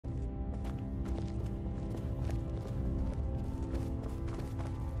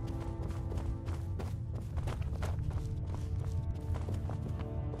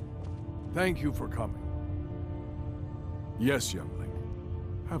Thank you for coming. Yes, youngling.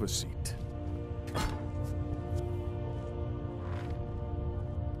 Have a seat.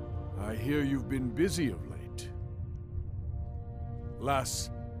 I hear you've been busy of late.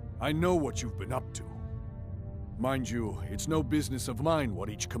 Lass, I know what you've been up to. Mind you, it's no business of mine what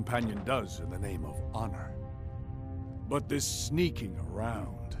each companion does in the name of honor. But this sneaking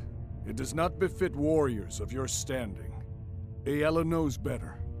around, it does not befit warriors of your standing. Aella knows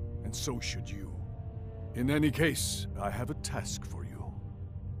better, and so should you. In any case, I have a task for you.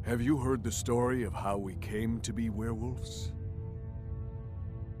 Have you heard the story of how we came to be werewolves?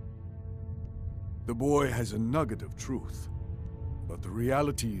 The boy has a nugget of truth, but the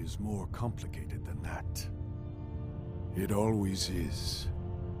reality is more complicated than that. It always is.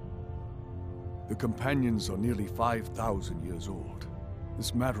 The companions are nearly 5,000 years old.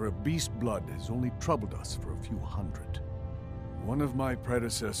 This matter of beast blood has only troubled us for a few hundred. One of my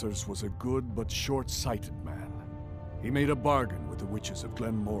predecessors was a good but short-sighted man. He made a bargain with the witches of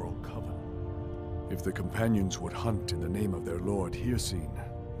Glenmoral Coven. If the companions would hunt in the name of their lord Hircine,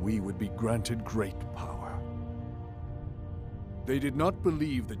 we would be granted great power. They did not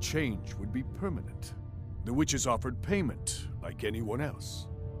believe the change would be permanent. The witches offered payment, like anyone else.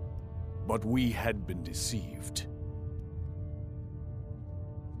 But we had been deceived.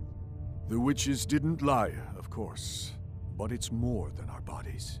 The witches didn't lie, of course, but it's more than our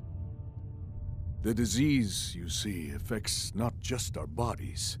bodies. The disease, you see, affects not just our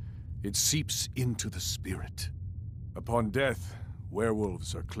bodies, it seeps into the spirit. Upon death,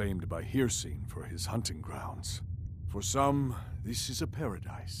 werewolves are claimed by Hircine for his hunting grounds. For some, this is a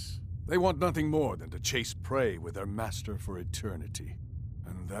paradise. They want nothing more than to chase prey with their master for eternity.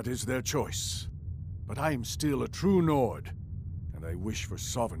 And that is their choice. But I am still a true Nord, and I wish for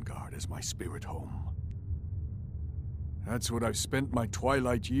Sovngarde as my spirit home. That's what I've spent my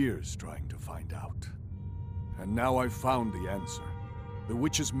twilight years trying to find out. And now I've found the answer. The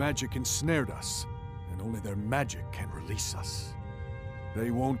witches' magic ensnared us, and only their magic can release us.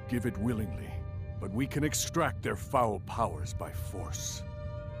 They won't give it willingly, but we can extract their foul powers by force.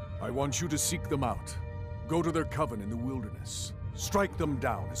 I want you to seek them out. Go to their coven in the wilderness. Strike them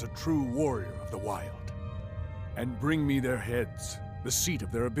down as a true warrior of the wild. And bring me their heads, the seat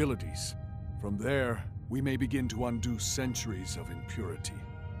of their abilities. From there, we may begin to undo centuries of impurity.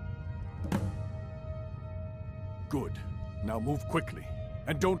 Good. Now move quickly.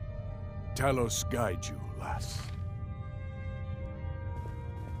 And don't... Talos guide you, lass.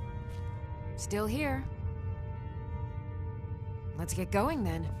 Still here. Let's get going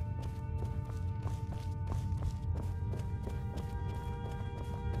then.